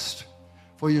will rest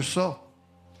for your soul.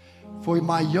 For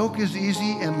my yoke is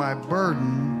easy and my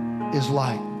burden is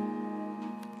light.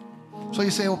 So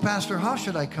you say, well, Pastor, how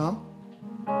should I come?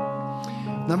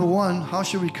 Number one, how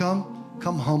should we come?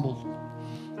 Come humbled.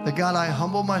 That God, I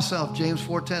humble myself. James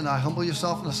 4:10, I humble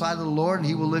yourself in the sight of the Lord and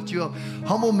he will lift you up.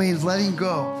 Humble means letting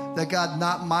go. That God,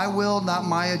 not my will, not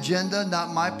my agenda,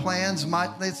 not my plans, my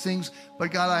things,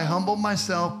 but God, I humble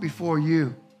myself before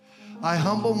you. I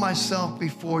humble myself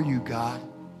before you, God.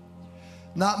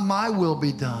 Not my will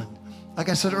be done. Like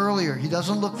I said earlier, he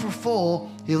doesn't look for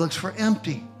full, he looks for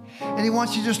empty. And he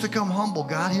wants you just to come humble.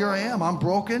 God, here I am. I'm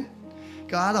broken.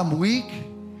 God, I'm weak.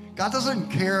 God doesn't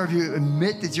care if you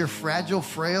admit that you're fragile,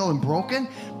 frail, and broken.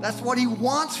 That's what he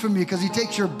wants from you because he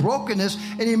takes your brokenness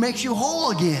and he makes you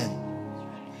whole again.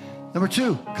 Number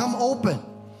two, come open.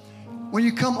 When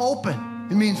you come open,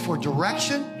 it means for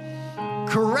direction,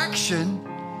 correction,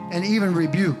 and even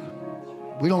rebuke.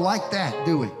 We don't like that,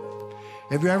 do we?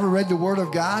 Have you ever read the Word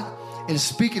of God and it's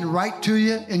speaking right to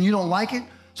you and you don't like it?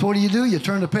 So what do? You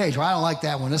turn the page. Well, I don't like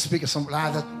that one. Let's speak of something.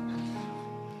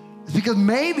 It's because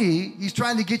maybe he's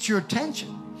trying to get your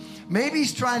attention. Maybe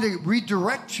he's trying to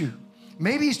redirect you.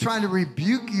 Maybe he's trying to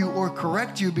rebuke you or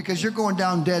correct you because you're going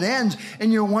down dead ends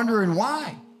and you're wondering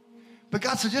why. But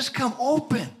God said, just come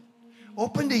open.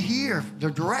 Open to hear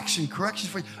the direction, corrections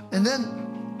for you. And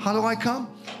then, how do I come?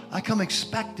 I come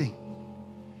expecting.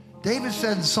 David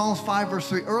said in Psalms 5, verse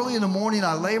 3, early in the morning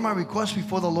I lay my request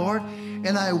before the Lord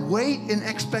and I wait in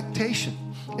expectation.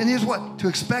 And here's what, to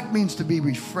expect means to be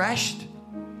refreshed.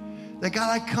 That God,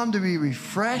 I come to be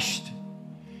refreshed.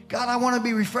 God, I want to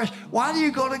be refreshed. Why do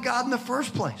you go to God in the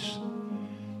first place?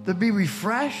 To be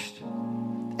refreshed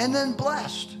and then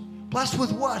blessed. Blessed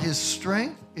with what? His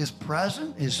strength, his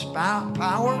presence, his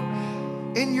power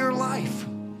in your life.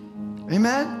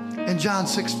 Amen? In John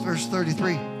 6, verse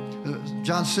 33.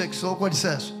 John 6, look what it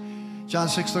says. John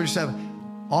 6,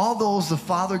 37. All those the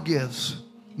Father gives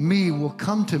me will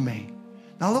come to me.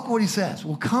 Now look what he says.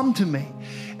 Will come to me.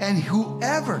 And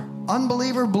whoever,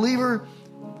 unbeliever, believer,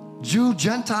 Jew,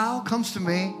 Gentile, comes to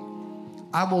me,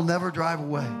 I will never drive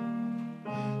away.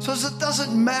 So it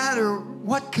doesn't matter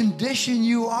what condition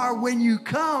you are when you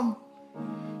come,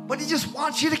 but he just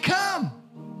wants you to come.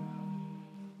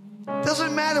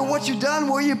 Doesn't matter what you've done,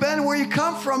 where you've been, where you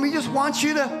come from. He just wants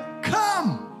you to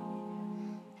come.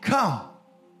 Come.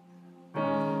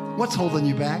 What's holding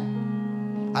you back?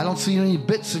 I don't see any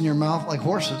bits in your mouth like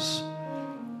horses.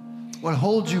 What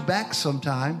holds you back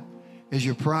sometime is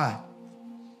your pride.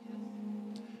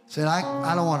 Saying,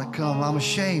 I don't want to come. I'm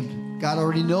ashamed. God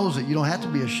already knows it. You don't have to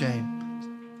be ashamed.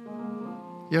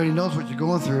 He already knows what you're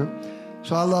going through.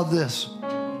 So I love this.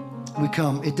 We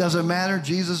come. It doesn't matter.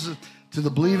 Jesus, to the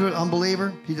believer,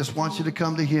 unbeliever, he just wants you to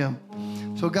come to him.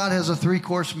 So God has a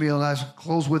 3-course meal, and I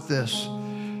close with this.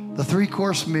 The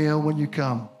 3-course meal when you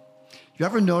come. You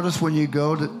ever notice when you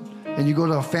go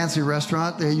to a fancy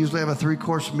restaurant, they usually have a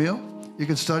 3-course meal? You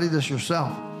can study this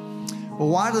yourself. Well,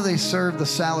 why do they serve the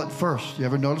salad first? You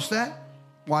ever notice that?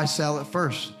 Why salad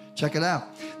first? Check it out.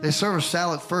 They serve a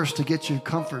salad first to get you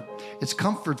comfort. It's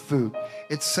comfort food.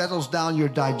 It settles down your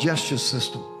digestive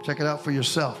system. Check it out for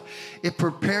yourself. It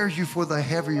prepares you for the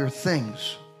heavier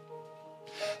things.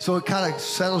 So it kind of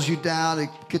settles you down. It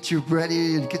gets you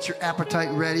ready and gets your appetite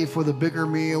ready for the bigger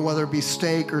meal, whether it be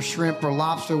steak or shrimp or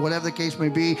lobster, whatever the case may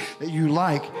be that you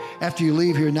like. After you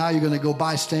leave here, now you're going to go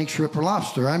buy steak, shrimp, or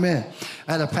lobster. Amen.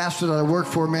 I had a pastor that I worked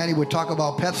for, man. He would talk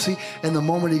about Pepsi. And the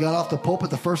moment he got off the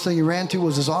pulpit, the first thing he ran to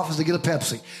was his office to get a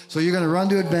Pepsi. So you're going to run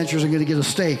to Adventures and going to get a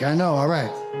steak. I know. All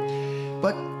right.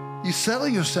 But you settle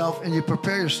yourself and you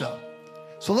prepare yourself.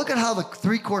 So look at how the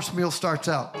 3-course meal starts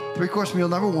out. 3-course meal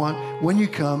number 1, when you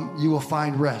come, you will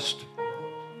find rest.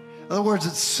 In other words,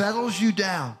 it settles you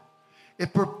down.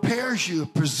 It prepares you,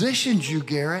 it positions you,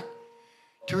 Garrett,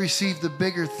 to receive the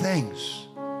bigger things.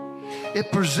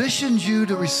 It positions you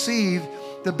to receive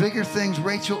the bigger things,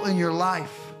 Rachel, in your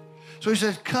life. So he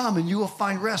said, come and you will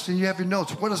find rest. And you have your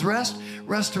notes. What is rest?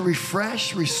 Rest to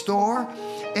refresh, restore,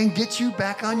 and get you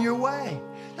back on your way.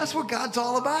 That's what God's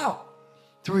all about.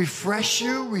 To refresh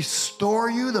you, restore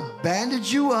you, to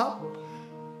bandage you up,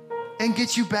 and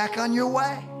get you back on your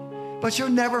way. But you'll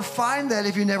never find that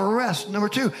if you never rest. Number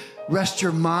two, rest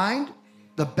your mind,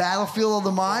 the battlefield of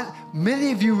the mind.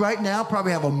 Many of you right now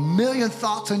probably have 1 million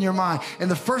thoughts in your mind. And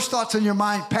the first thoughts in your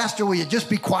mind, Pastor, will you just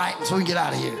be quiet so we can get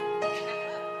out of here?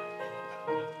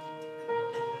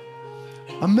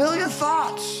 1 million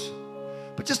thoughts.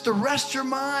 But just to rest your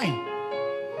mind,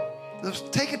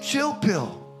 just take a chill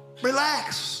pill.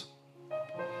 Relax.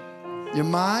 Your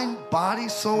mind, body,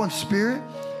 soul, and spirit,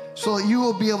 so that you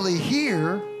will be able to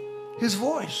hear his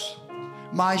voice.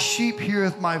 My sheep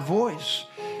heareth my voice,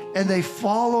 and they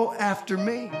follow after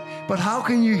me. But how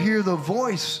can you hear the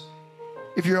voice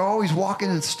if you're always walking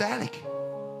in static?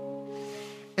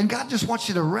 And God just wants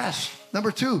you to rest.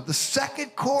 Number two, the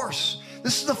second course.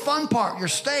 This is the fun part, your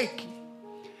steak.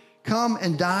 Come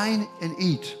and dine and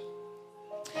eat.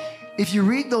 If you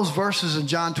read those verses in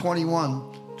John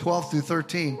 21, 12 through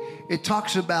 13, it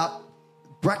talks about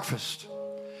breakfast.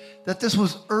 That this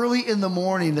was early in the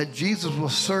morning that Jesus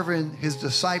was serving his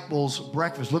disciples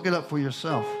breakfast. Look it up for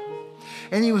yourself.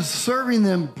 And he was serving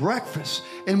them breakfast.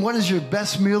 And what is your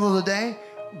best meal of the day?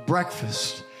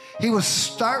 Breakfast. He was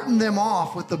starting them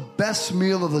off with the best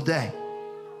meal of the day.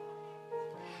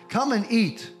 Come and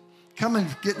eat. Come and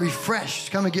get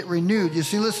refreshed. Come and get renewed. You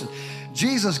see, listen,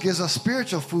 Jesus gives us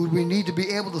spiritual food. We need to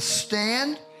be able to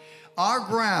stand our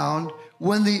ground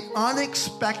when the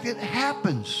unexpected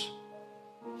happens.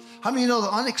 How many of you know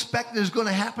the unexpected is going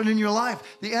to happen in your life?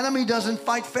 The enemy doesn't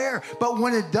fight fair. But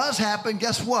when it does happen,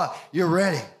 guess what? You're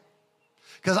ready.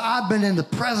 Because I've been in the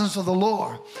presence of the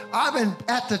Lord. I've been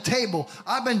at the table.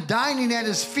 I've been dining at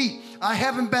his feet. I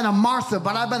haven't been a Martha,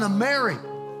 but I've been a Mary.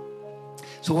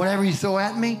 So whatever you throw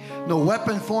at me, no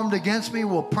weapon formed against me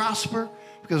will prosper.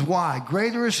 Because why?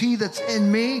 Greater is he that's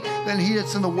in me than he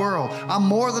that's in the world. I'm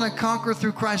more than a conqueror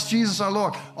through Christ Jesus our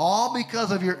Lord. All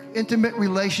because of your intimate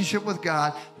relationship with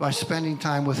God by spending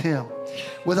time with him.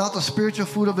 Without the spiritual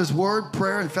food of his word,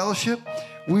 prayer, and fellowship,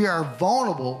 we are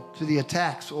vulnerable to the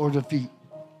attacks or defeat.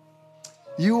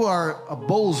 You are a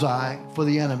bullseye for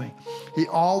the enemy. He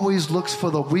always looks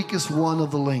for the weakest one of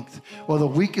the length or the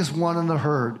weakest one in the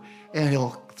herd, and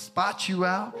he'll spot you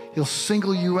out, he'll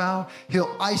single you out,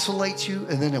 he'll isolate you,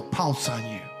 and then he'll pounce on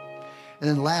you. And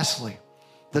then lastly,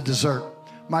 the dessert.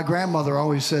 My grandmother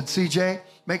always said, CJ,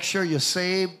 make sure you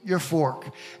save your fork.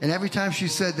 And every time she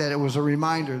said that, it was a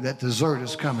reminder that dessert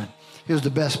is coming. Here's the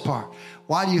best part.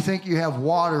 Why do you think you have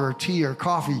water or tea or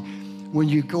coffee when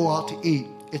you go out to eat?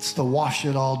 It's to wash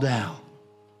it all down.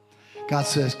 God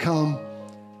says, come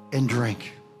and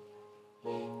drink.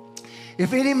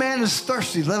 If any man is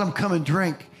thirsty, let him come and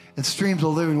drink, and streams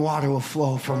of living water will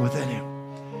flow from within him.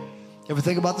 You ever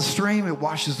think about the stream? It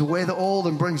washes away the old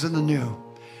and brings in the new.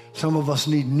 Some of us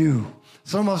need new.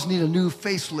 Some of us need a new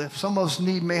facelift. Some of us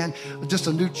need, just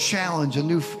a new challenge, a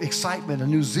new excitement, a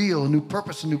new zeal, a new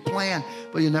purpose, a new plan,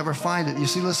 but you never find it. You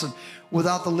see, listen,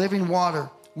 without the living water,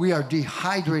 we are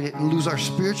dehydrated and lose our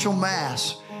spiritual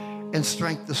mass and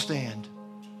strength to stand.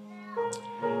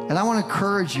 And I want to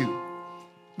encourage you,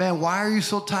 man, why are you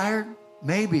so tired?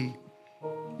 Maybe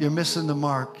you're missing the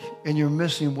mark and you're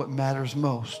missing what matters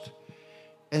most,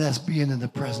 and that's being in the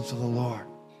presence of the Lord.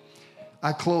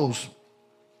 I close.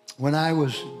 When I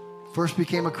first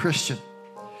became a Christian,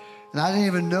 and I didn't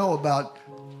even know about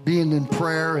being in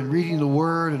prayer and reading the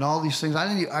word and all these things. I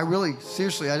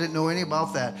didn't know any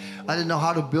about that. I didn't know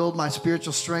how to build my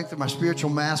spiritual strength and my spiritual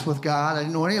mass with God. I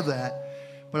didn't know any of that,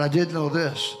 but I did know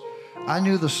this. I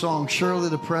knew the song, Surely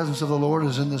the Presence of the Lord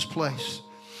is in this place.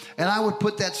 And I would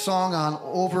put that song on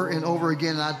over and over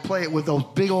again, and I'd play it with those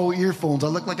big old earphones. I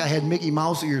looked like I had Mickey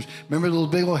Mouse ears. Remember those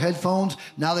big old headphones?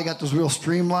 Now they got those real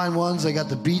streamlined ones. They got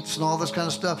the beats and all this kind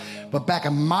of stuff. But back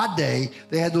in my day,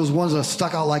 they had those ones that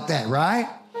stuck out like that, right?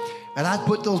 And I'd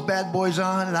put those bad boys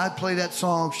on, and I'd play that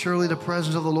song, Surely the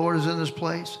Presence of the Lord is in this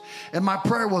place. And my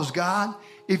prayer was, God,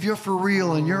 if you're for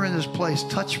real and you're in this place,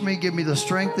 touch me, give me the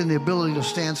strength and the ability to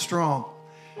stand strong,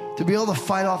 to be able to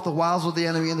fight off the wiles of the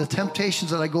enemy and the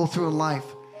temptations that I go through in life.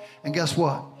 And guess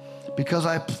what? Because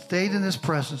I stayed in his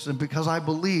presence and because I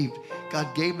believed,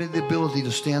 God gave me the ability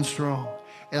to stand strong.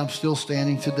 And I'm still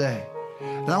standing today.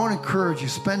 And I want to encourage you,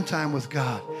 spend time with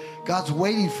God. God's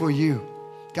waiting for you.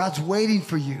 God's waiting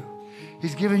for you.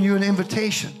 He's giving you an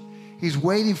invitation. He's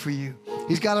waiting for you.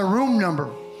 He's got a room number,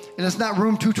 and it's not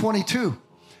room 222.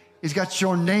 He's got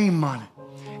your name on it,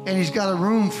 and he's got a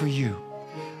room for you.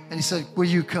 And he said, will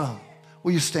you come?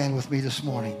 Will you stand with me this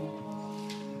morning?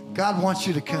 God wants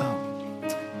you to come.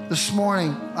 This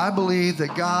morning, I believe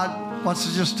that God wants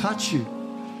to just touch you.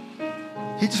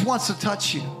 He just wants to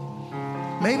touch you.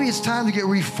 Maybe it's time to get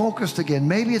refocused again.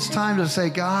 Maybe it's time to say,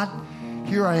 God,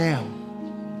 here I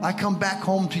am. I come back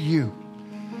home to you.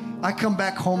 I come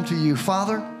back home to you.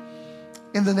 Father,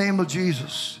 in the name of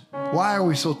Jesus, why are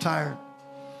we so tired?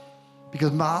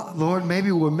 Because, Lord,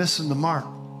 maybe we're missing the mark.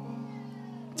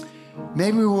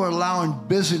 Maybe we're allowing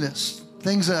busyness,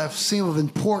 things that seem of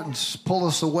importance, pull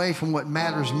us away from what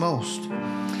matters most.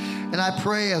 And I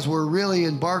pray as we're really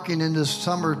embarking in this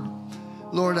summer,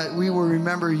 Lord, that we will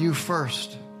remember you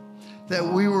first. That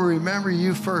we will remember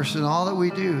you first in all that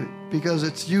we do, because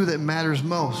it's you that matters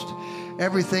most.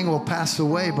 Everything will pass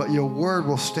away, but your word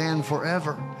will stand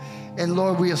forever. And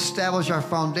Lord, we establish our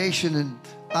foundation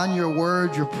on your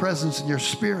word, your presence, and your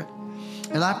spirit.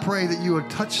 And I pray that you would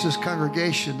touch this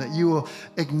congregation, that you will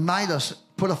ignite us,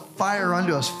 put a fire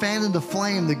under us, fan into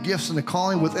flame the gifts and the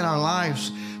calling within our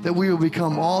lives, that we will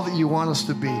become all that you want us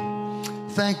to be.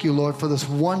 Thank you, Lord, for this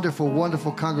wonderful,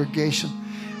 wonderful congregation.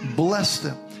 Bless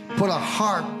them. Put a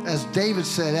heart, as David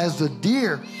said, as the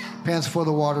deer pants for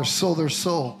the water, so their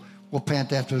soul will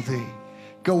pant after thee.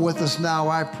 Go with us now,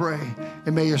 I pray,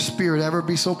 and may your spirit ever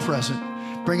be so present.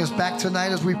 Bring us back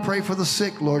tonight as we pray for the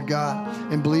sick, Lord God,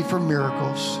 and believe for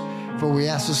miracles. For we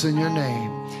ask this in your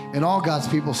name. And all God's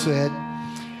people said,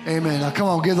 amen. Now come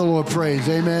on, give the Lord praise.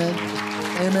 Amen.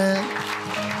 Amen.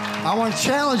 I want to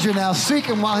challenge you now. Seek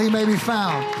him while he may be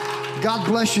found. God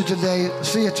bless you today.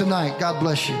 See you tonight. God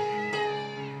bless you.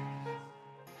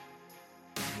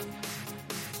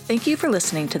 Thank you for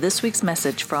listening to this week's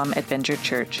message from Adventure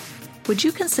Church. Would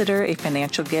you consider a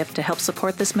financial gift to help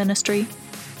support this ministry?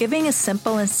 Giving is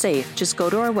simple and safe. Just go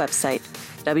to our website,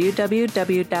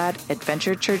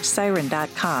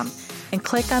 www.adventurechurchsiren.com, and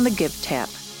click on the Give tab.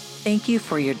 Thank you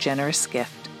for your generous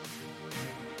gift.